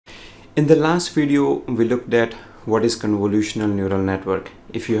In the last video, we looked at what is convolutional neural network.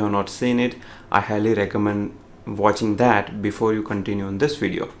 If you have not seen it, I highly recommend watching that before you continue on this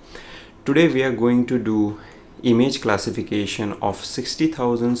video. Today we are going to do image classification of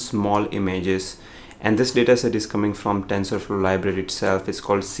 60,000 small images, and this dataset is coming from TensorFlow library itself. It's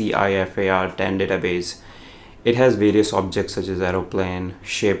called CIFAR10 database. It has various objects such as aeroplane,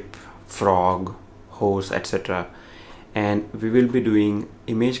 ship, frog, horse, etc. And we will be doing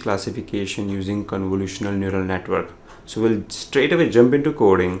image classification using convolutional neural network. So we'll straight away jump into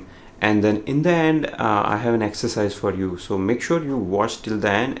coding, and then in the end I have an exercise for you, so make sure you watch till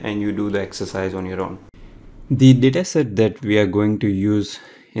the end and you do the exercise on your own. The dataset that we are going to use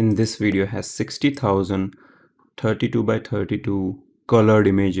in this video has 60,000 32 by 32 colored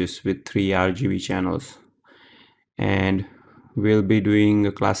images with 3 RGB channels, and we'll be doing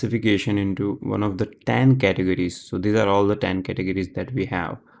a classification into one of the 10 categories. So these are all the 10 categories that we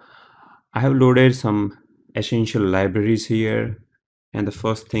have. I have loaded some essential libraries here, and the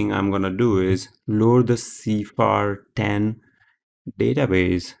first thing I'm gonna do is load the CIFAR10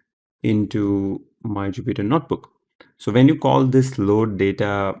 database into my Jupyter notebook. So when you call this load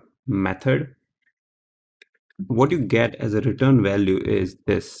data method, what you get as a return value is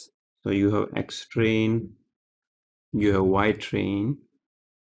this. So you have X train, you have Y train,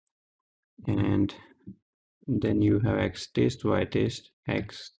 and then you have X test, Y test,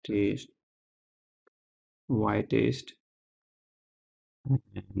 X test, Y test,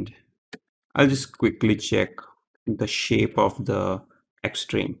 and I'll just quickly check the shape of the X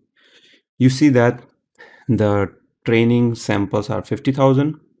train. You see that the training samples are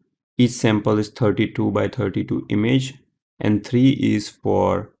 50,000. Each sample is 32 by 32 image, and 3 is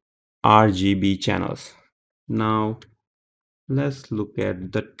for RGB channels. Now let's look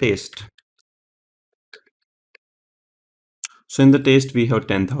at the test. So in the test we have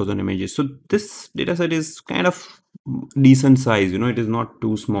 10,000 images. So this dataset is kind of decent size, it is not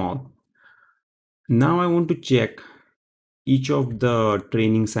too small. Now I want to check each of the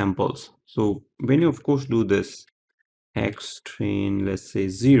training samples. So when you of course do this X train, let's say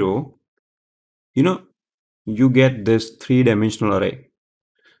 0, you get this 3-dimensional array,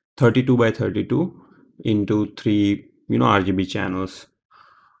 32 by 32 into 3 RGB channels.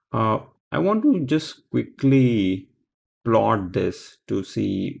 I want to just quickly plot this to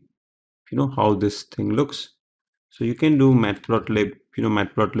see how this thing looks. So you can do matplotlib.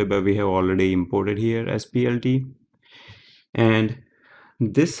 Matplotlib we have already imported here as PLT, and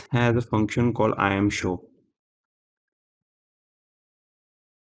this has a function called imshow,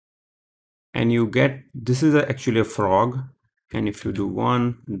 and you get this is actually a frog, and if you do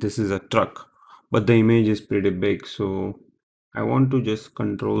 1, this is a truck, but the image is pretty big, so I want to just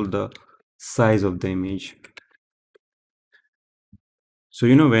control the size of the image. So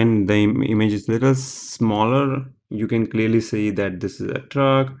when the image is little smaller, you can clearly see that this is a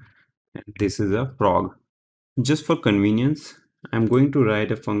truck and this is a frog. Just for convenience, I'm going to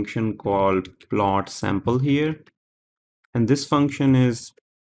write a function called plot sample here, and this function is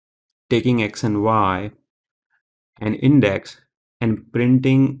taking x and y and index and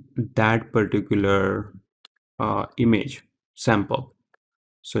printing that particular image sample.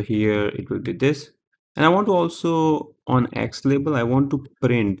 So here it will be this, and I want to also on X label I want to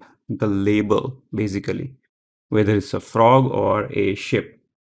print the label, basically whether it's a frog or a ship.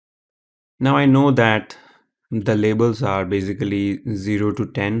 Now I know that the labels are basically 0 to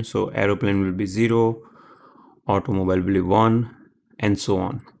 10, so aeroplane will be 0, automobile will be 1, and so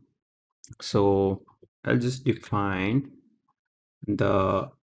on. So I'll just define the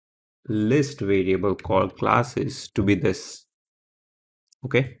list variable called classes to be this.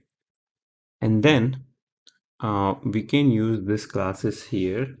 Okay, and then we can use this classes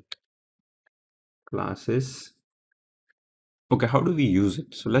here, classes. Okay, how do we use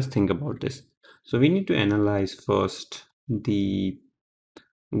it? So let's think about this. So we need to analyze first the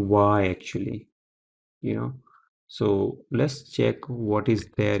y actually, so let's check what is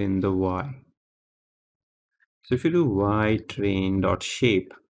there in the y. So if you do y train dot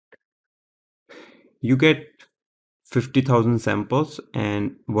shape, you get 50,000 samples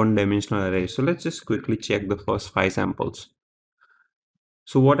and 1-dimensional array. So let's just quickly check the first 5 samples.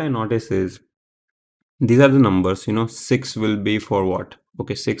 So what I notice is these are the numbers. 6 will be for what?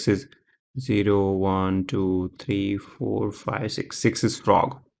 Okay, 6 is 0 1 2 3 4 5 6. 6 is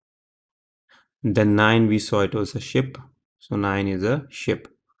frog. Then 9 we saw it was a ship, so 9 is a ship.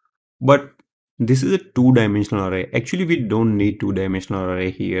 But this is a 2-dimensional array. Actually we don't need 2-dimensional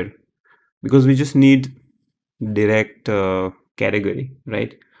array here because we just need direct category,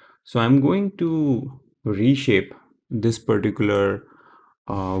 right? So I'm going to reshape this particular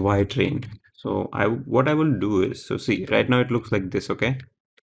Y train. So what I will do is, so see, right now it looks like this, okay?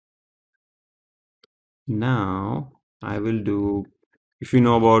 Now I will do, if you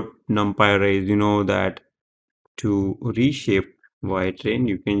know about NumPy arrays, you know that to reshape Y train,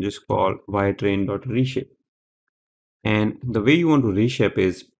 you can just call Y train.reshape. And the way you want to reshape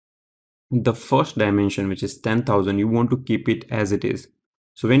is the first dimension, which is 10,000, you want to keep it as it is.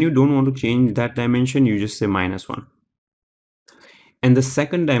 So when you don't want to change that dimension, you just say -1. And the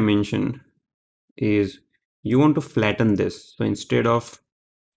second dimension is you want to flatten this. So instead of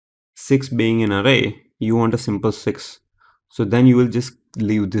 6 being an array, you want a simple 6. So then you will just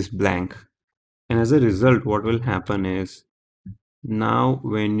leave this blank. And as a result, what will happen is now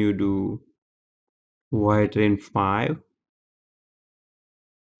when you do Y train 5,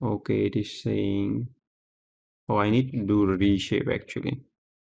 okay, it is saying, oh, I need to do reshape actually.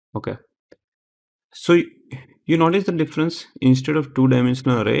 Okay. So you notice the difference. Instead of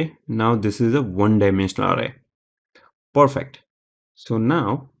two-dimensional array, now this is a one-dimensional array. Perfect. So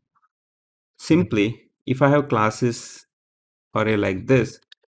now simply if I have classes array like this,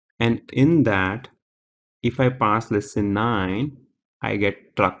 and in that if I pass let's say 9, I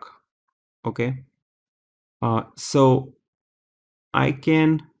get truck. Okay. So I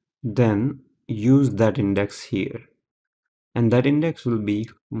can then use that index here, and that index will be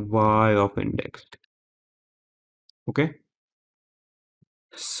y of index. Okay.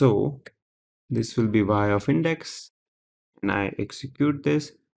 So this will be y of index, and I execute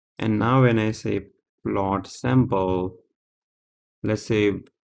this, and now when I say plot sample, let's say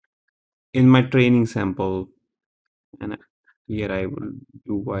in my training sample, and here I will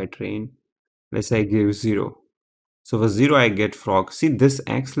do y train, let's say I give 0. So for 0 I get frog. See, this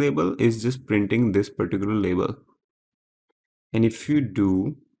X label is just printing this particular label, and if you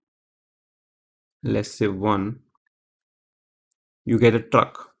do let's say 1, you get a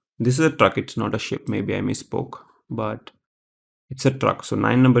truck. This is a truck, it's not a ship, maybe I misspoke, but it's a truck. So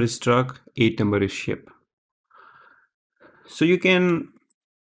 9 number is truck, 8 number is ship. So you can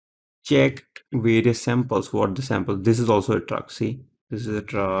check various samples. What the sample, this is also a truck. See, this is a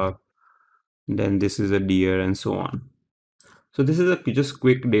truck, then this is a deer, and so on. So this is a just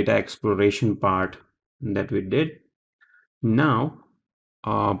quick data exploration part that we did. Now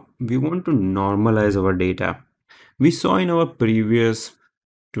we want to normalize our data. We saw in our previous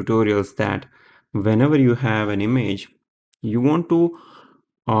tutorials that whenever you have an image, you want to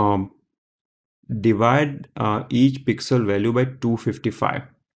um, divide each pixel value by 255,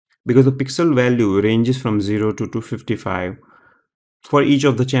 because the pixel value ranges from 0 to 255 for each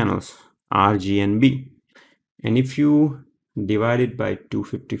of the channels R, G, and B. And if you divide it by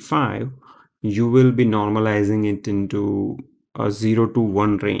 255, you will be normalizing it into a 0 to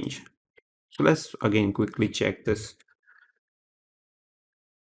 1 range. So let's again quickly check this.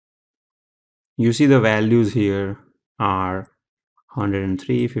 You see the values here are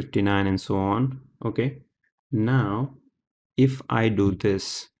 103, 59, and so on. Okay. Now, if I do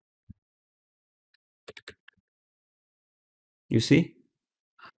this, you see,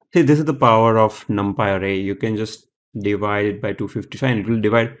 this is the power of NumPy array. You can just divide it by 255 and it will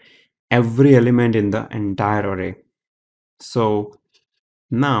divide every element in the entire array. So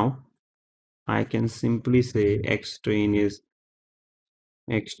now I can simply say x train is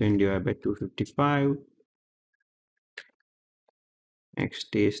x train divided by 255, x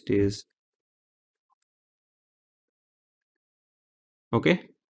test is, okay.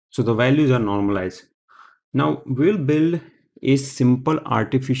 So the values are normalized. Now we'll build a simple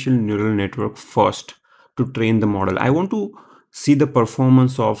artificial neural network first to train the model. I want to see the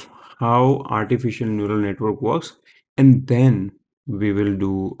performance of how artificial neural network works, and then we will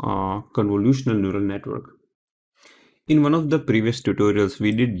do a convolutional neural network. In one of the previous tutorials,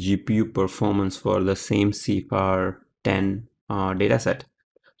 we did GPU performance for the same CIFAR10 dataset.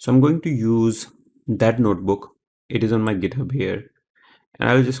 So I'm going to use that notebook. It is on my GitHub here, and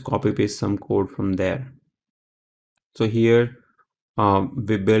I'll just copy paste some code from there. So here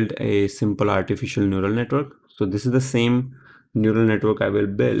we build a simple artificial neural network. So this is the same neural network I will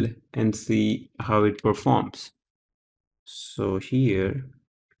build and see how it performs. So here,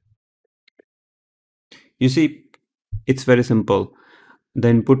 you see, it's very simple. The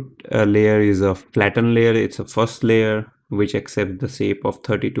input layer is a flattened layer. It's a first layer which accepts the shape of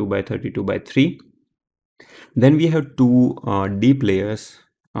 32 by 32 by 3. Then we have two deep layers,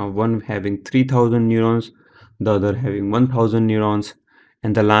 one having 3000 neurons, the other having 1000 neurons,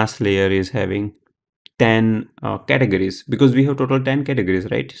 and the last layer is having 10 categories, because we have total 10 categories,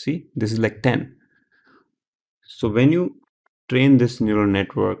 right? See, this is like 10. So when you train this neural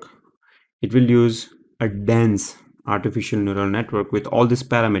network, it will use a dense artificial neural network with all these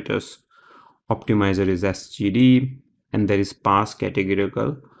parameters. Optimizer is SGD, and there is sparse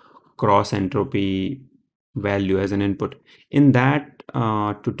categorical cross entropy value as an input. In that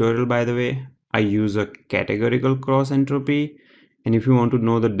tutorial, by the way, I use a categorical cross entropy. And if you want to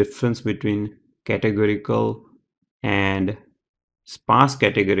know the difference between categorical and sparse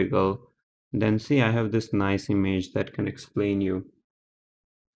categorical, then see, I have this nice image that can explain you.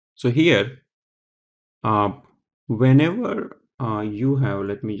 So here, uh, whenever you have,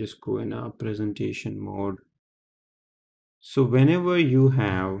 let me just go in a presentation mode. So whenever you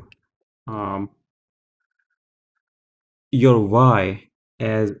have um, your y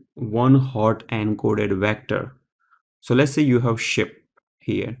as one hot encoded vector, so let's say you have ship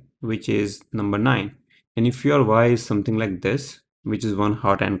here, which is number 9. And if your y is something like this, which is one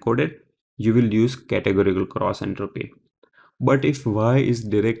hot encoded, you will use categorical cross entropy. But if y is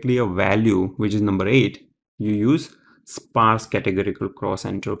directly a value, which is number 8, you use sparse categorical cross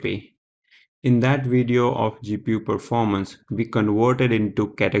entropy. In that video of GPU performance, we converted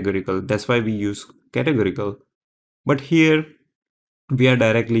into categorical. That's why we use categorical. But here we are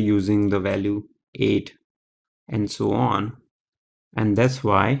directly using the value 8 and so on. And that's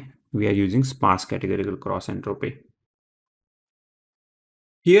why we are using sparse categorical cross entropy.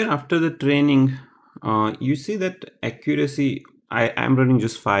 Here after the training, you see that accuracy, I am running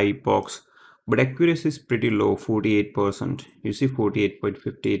just 5 epochs, but accuracy is pretty low, 48%. You see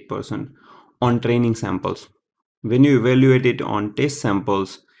 48.58% on training samples. When you evaluate it on test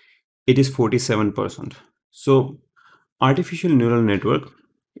samples, it is 47%. So artificial neural network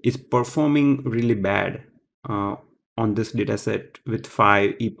is performing really bad on this dataset with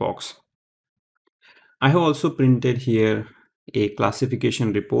 5 epochs. I have also printed here a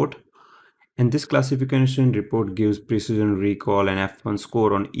classification report, and this classification report gives precision recall and F1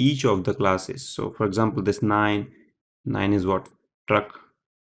 score on each of the classes. So for example, this 9 is what? Truck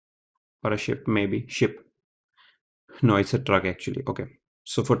or a ship, maybe ship. No, it's a truck actually. Okay.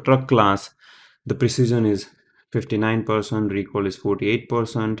 So for truck class, the precision is 59%, recall is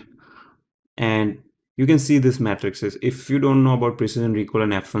 48%, and you can see this matrices. If you don't know about precision recall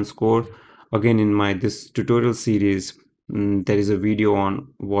and F1 score, again in my this tutorial series, there is a video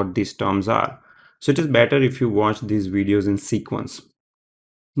on what these terms are. So it is better if you watch these videos in sequence.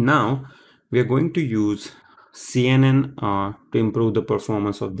 Now we are going to use CNN to improve the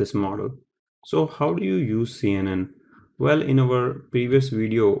performance of this model. So how do you use CNN? Well, in our previous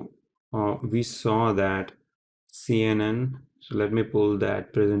video, we saw that CNN, so let me pull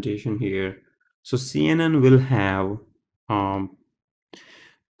that presentation here. So CNN will have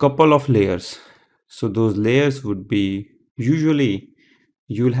couple of layers. So those layers would be, usually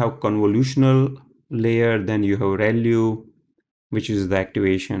you will have convolutional layer, then you have ReLU, which is the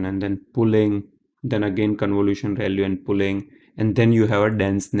activation, and then pulling, then again convolution, ReLU and pulling, and then you have a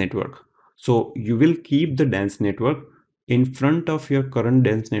dense network. So you will keep the dense network in front of your current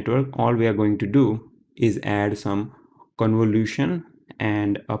dense network. All we are going to do is add some convolution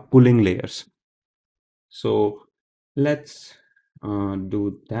and pulling layers. So let's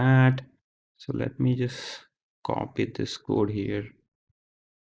do that. So let me just copy this code here.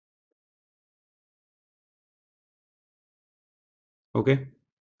 Okay,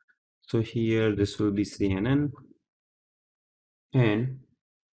 so here this will be CNN, and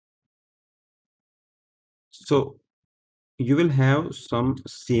so you will have some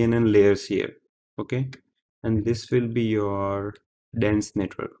CNN layers here. Okay, and this will be your dense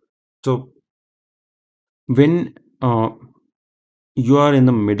network. So when you are in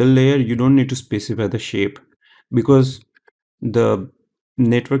the middle layer, you don't need to specify the shape, because the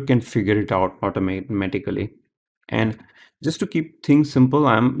network can figure it out automatically. And just to keep things simple,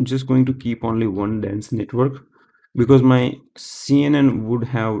 I'm just going to keep only one dense network, because my CNN would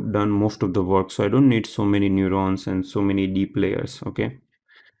have done most of the work, so I don't need so many neurons and so many deep layers. Okay,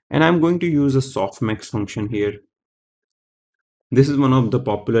 and I'm going to use a softmax function here. This is one of the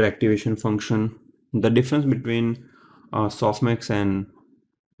popular activation function. The difference between softmax and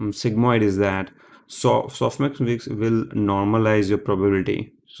sigmoid is that softmax will normalize your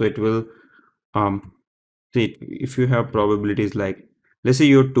probability. So it will see, if you have probabilities like, let's say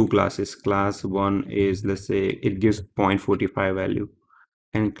you have two classes. Class 1 is, let's say it gives 0.45 value,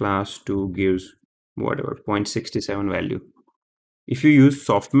 and class 2 gives whatever 0.67 value. If you use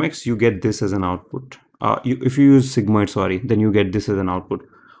softmax, you get this as an output. If you use sigmoid, sorry, then you get this as an output.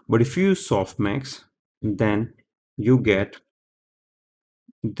 But if you use softmax, then you get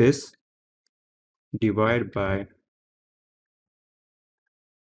this divided by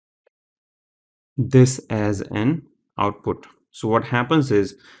this as an output. So what happens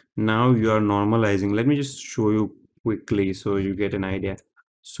is, now you are normalizing. Let me just show you quickly so you get an idea.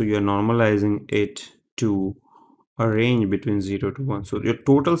 So you're normalizing it to a range between 0 to 1. So your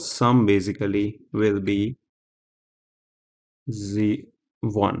total sum basically will be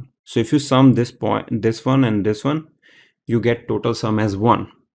 1. So if you sum this point, this one and this one, you get total sum as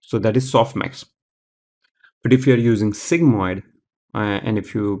 1. So that is softmax. But if you're using sigmoid and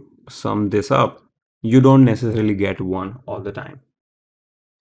if you sum this up, you don't necessarily get 1 all the time.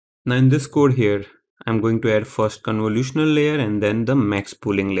 Now in this code here, I'm going to add first convolutional layer and then the max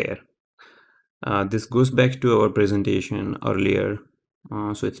pooling layer. This goes back to our presentation earlier.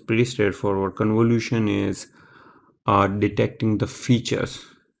 So it's pretty straightforward. Convolution is detecting the features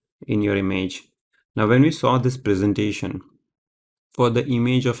in your image. Now when we saw this presentation for the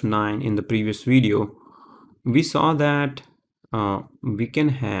image of 9 in the previous video, we saw that we can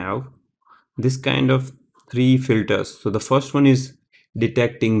have this kind of 3 filters. So the first one is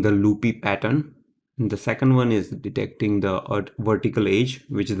detecting the loopy pattern. And the second one is detecting the vertical edge,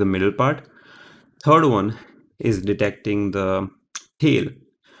 which is the middle part. Third one is detecting the tail.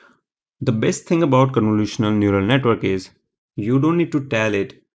 The best thing about convolutional neural network is you don't need to tell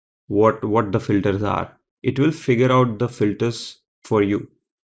it what the filters are. It will figure out the filters for you.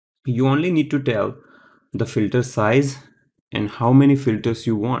 You only need to tell the filter size and how many filters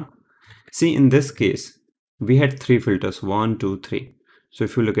you want. See, in this case, we had 3 filters, 1, 2, 3. So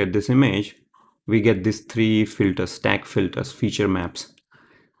if you look at this image, we get these 3 filters, stack filters, feature maps.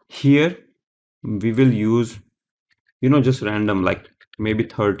 Here, we will use, just random, like maybe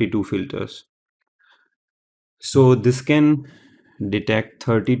 32 filters. So this can detect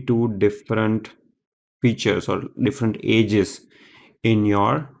 32 different features or different edges in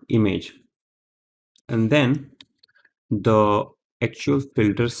your image. And then the actual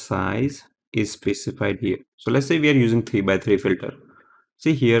filter size is specified here. So let's say we are using 3 by 3 filter.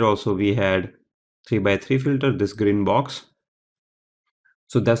 See, here also we had 3 by 3 filter, this green box.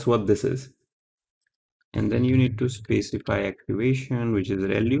 So that's what this is. And then you need to specify activation, which is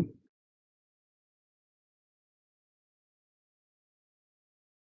ReLU.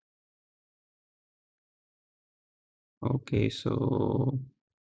 Okay, so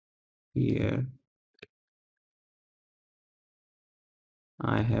here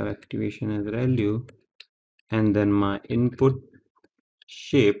I have activation as ReLU, and then my input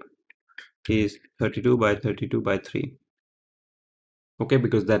shape is 32 by 32 by 3. Okay,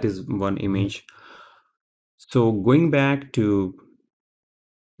 because that is one image. So going back to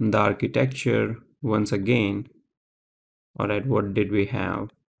the architecture once again, all right, what did we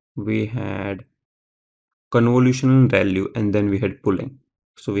have? We had convolution and ReLU, and then we had pooling.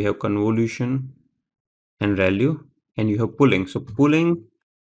 So we have convolution and ReLU, and you have pooling. So pooling,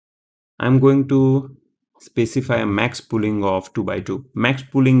 I'm going to specify a max pooling of 2 by 2. Max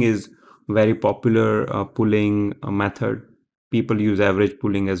pooling is very popular pooling method. People use average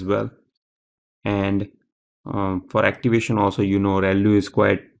pooling as well. And for activation also, ReLU is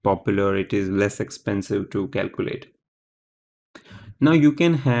quite popular. It is less expensive to calculate. Now you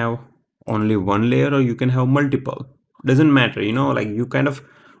can have only one layer or you can have multiple. Doesn't matter, like you kind of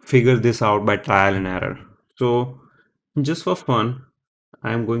figure this out by trial and error. So just for fun,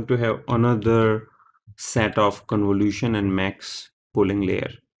 I'm going to have another set of convolution and max pooling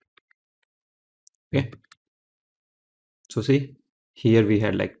layer. Okay. So see, here we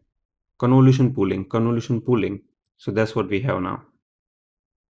had like convolution pooling. So that's what we have now.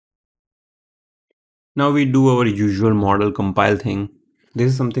 Now we do our usual model compile thing.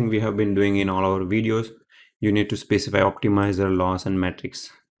 This is something we have been doing in all our videos. You need to specify optimizer, loss, and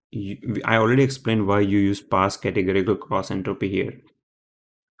metrics. I already explained why you use parse categorical cross entropy here.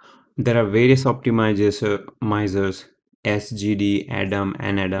 There are various optimizers, SGD, Adam,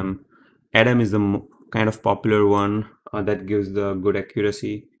 and Adam. Adam is the kind of popular one that gives the good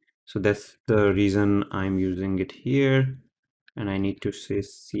accuracy. So that's the reason I'm using it here. And I need to say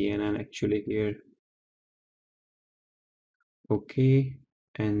CNN actually here. Okay,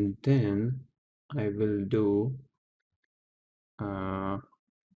 and then I will do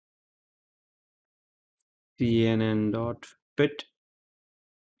cnn.fit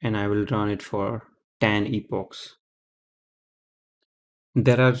and I will run it for 10 epochs.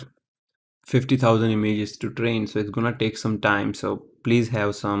 There are 50,000 images to train, so it's gonna take some time, so please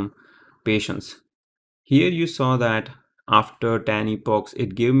have some patience. Here you saw that after 10 epochs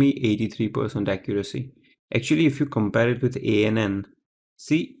it gave me 83% accuracy. Actually, if you compare it with ANN,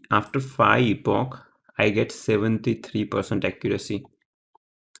 see, after 5 epoch I get 73% accuracy.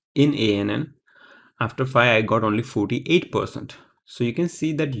 In ANN, after 5 I got only 48%. So you can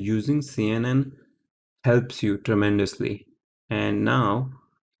see that using CNN helps you tremendously. And now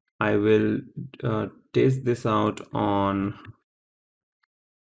I will test this out on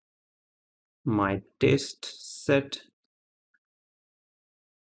my test set.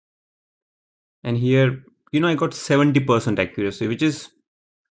 And here, I got 70% accuracy, which is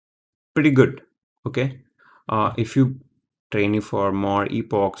pretty good. Okay. If you train it for more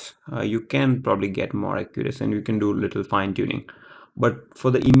epochs, you can probably get more accuracy and you can do little fine tuning. But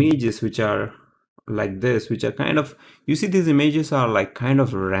for the images which are like this, which are kind of, you see, these images are like kind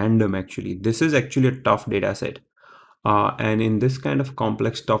of random actually. This is actually a tough data set. And in this kind of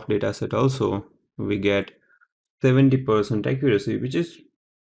complex tough data set also, we get 70% accuracy, which is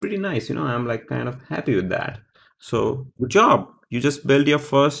pretty nice. I'm like kind of happy with that. So good job. You just built your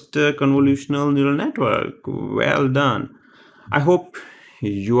first convolutional neural network. Well done. I hope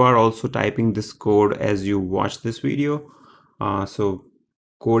you are also typing this code as you watch this video. So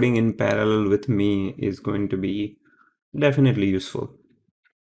coding in parallel with me is going to be definitely useful.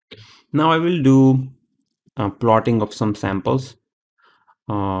 Now I will do plotting of some samples.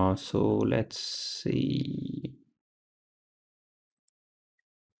 So let's see.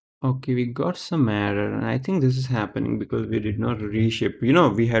 Okay, we got some error, and I think this is happening because we did not reshape.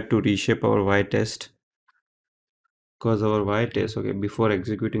 We had to reshape our y-test because our y-test, okay, before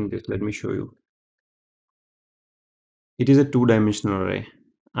executing this, let me show you. It is a two-dimensional array.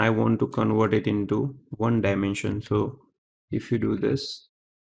 I want to convert it into one dimension. So if you do this,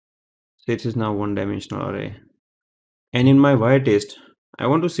 it is now one-dimensional array. And in my y-test, I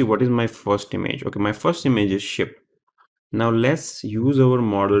want to see what is my first image. Okay, my first image is ship. Now let's use our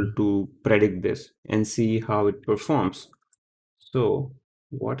model to predict this and see how it performs. So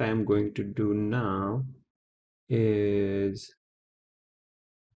what I'm going to do now is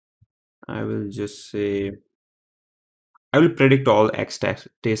I will just say I will predict all X test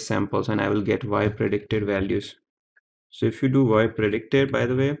samples and I will get Y predicted values. So if you do Y predicted, by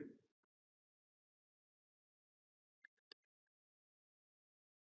the way,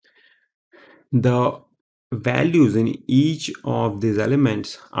 the values in each of these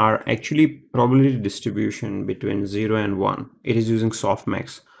elements are actually probability distribution between 0 and 1. It is using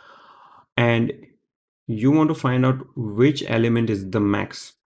softmax. And you want to find out which element is the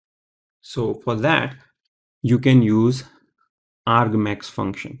max. So for that, you can use argmax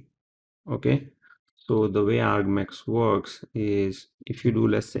function. Okay, so the way argmax works is if you do,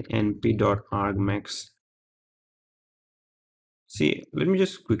 let's say, np.argmax. See, let me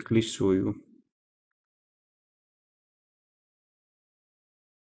just quickly show you.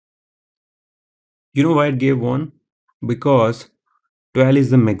 You know why it gave 1? Because 12 is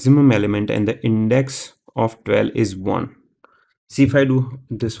the maximum element and the index of 12 is 1. See, if I do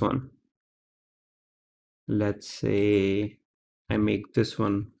this one, let's say I make this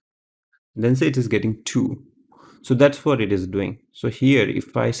one, then say it is getting 2. So that's what it is doing. So here,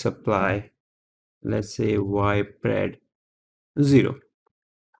 if I supply, let's say ypred 0,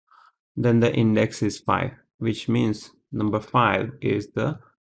 then the index is 5, which means number 5 is the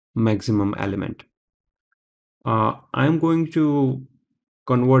maximum element. I'm going to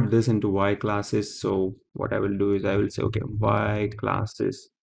convert this into y classes. So what I will do is I will say, okay, y classes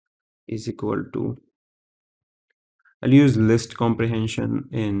is equal to, I'll use list comprehension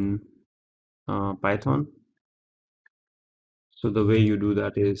in Python. So the way you do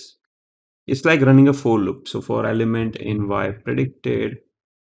that is, it's like running a for loop. So for element in y predicted,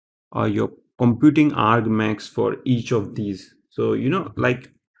 you're computing argmax for each of these. So, like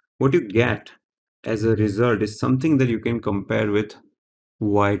what you get as a result is something that you can compare with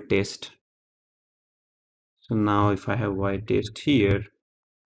y-test. So now if I have y-test here,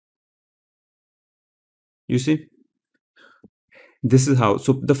 you see, this is how.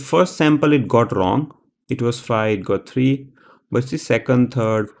 So the first sample it got wrong. It was 5, it got 3, but the second,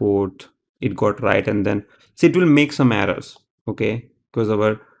 third, fourth, it got right. And then, see, it will make some errors, okay? Because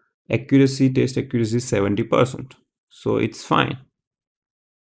our test accuracy is 70%. So it's fine.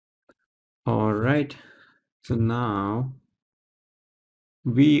 All right. So now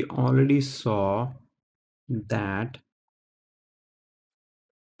we already saw that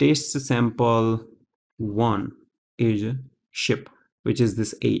test sample 1 is ship, which is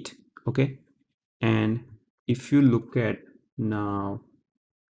this 8. Okay. And if you look at now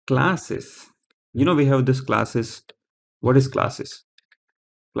classes, we have this classes. What is classes?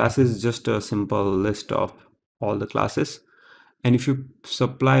 Classes is just a simple list of all the classes. And if you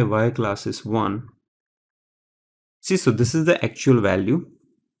supply y classes 1, see, so this is the actual value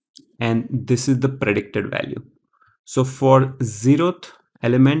and this is the predicted value. So for 0th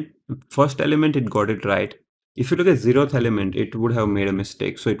element, first element, it got it right. If you look at 0th element, it would have made a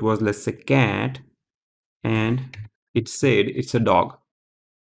mistake. So it was, let's say, cat, and it said it's a dog.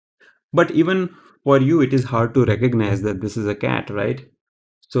 But even for you it is hard to recognize that this is a cat, right?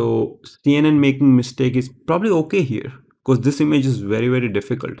 So CNN making mistake is probably okay here because this image is very, very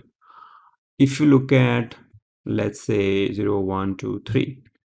difficult. If you look at, let's say 0, 1, 2, 3,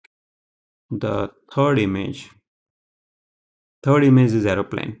 the third image is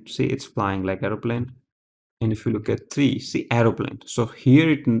aeroplane. See, it's flying like aeroplane. And if you look at 3, see aeroplane. So here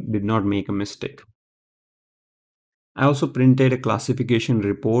it did not make a mistake. I also printed a classification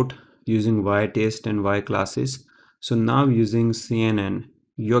report using Y test and Y classes. So now using CNN,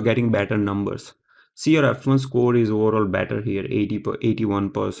 you're getting better numbers. See, your F1 score is overall better here,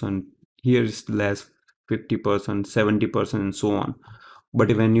 81%. Here is less, 50%, 70%, and so on.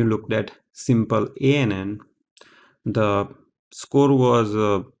 But when you looked at simple ANN, the score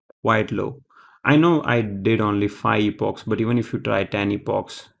was quite low. I know I did only 5 epochs, but even if you try 10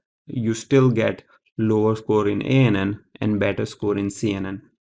 epochs, you still get lower score in ANN and better score in CNN.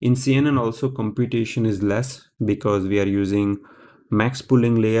 In CNN also computation is less because we are using max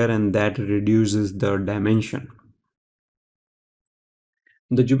pooling layer and that reduces the dimension.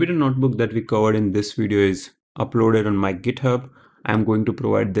 The Jupyter notebook that we covered in this video is uploaded on my GitHub. I'm going to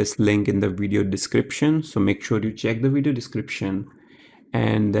provide this link in the video description, so make sure you check the video description.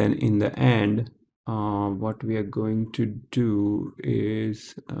 And then in the end, what we are going to do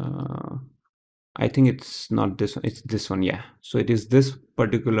is, I think it's not this one, it's this one, yeah. So it is this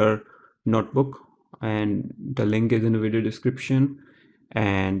particular notebook and the link is in the video description.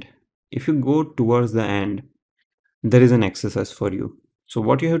 And if you go towards the end, there is an exercise for you. So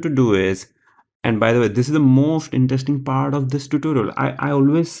what you have to do is, and by the way, this is the most interesting part of this tutorial. I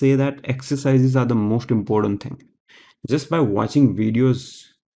always say that exercises are the most important thing. Just by watching videos,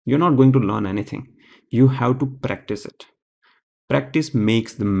 you're not going to learn anything. You have to practice it. Practice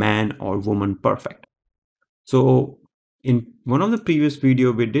makes the man or woman perfect. So in one of the previous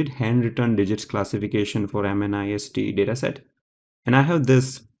video, we did handwritten digits classification for MNIST dataset. And I have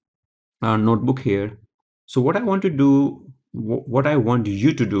this notebook here. So what I want to do, what I want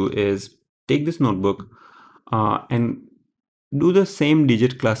you to do is take this notebook and do the same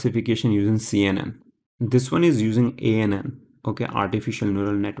digit classification using CNN. This one is using ANN, okay, artificial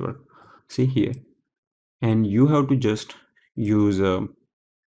neural network. See here, and you have to just use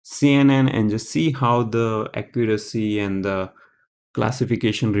CNN and just see how the accuracy and the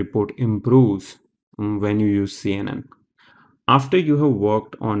classification report improves when you use CNN. After you have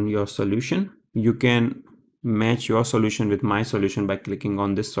worked on your solution, you can match your solution with my solution by clicking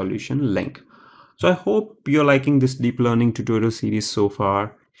on this solution link. So I hope you're liking this deep learning tutorial series so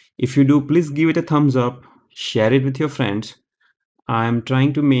far. If you do, please give it a thumbs up, share it with your friends. I'm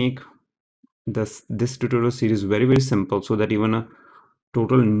trying to make this tutorial series very, very simple so that even a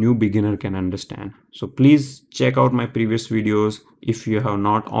total new beginner can understand. So please check out my previous videos if you have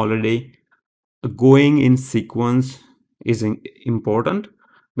not already. Going in sequence is important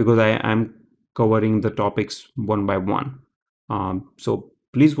because I am covering the topics one by one. So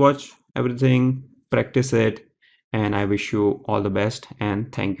please watch everything, practice it, and I wish you all the best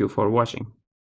and thank you for watching.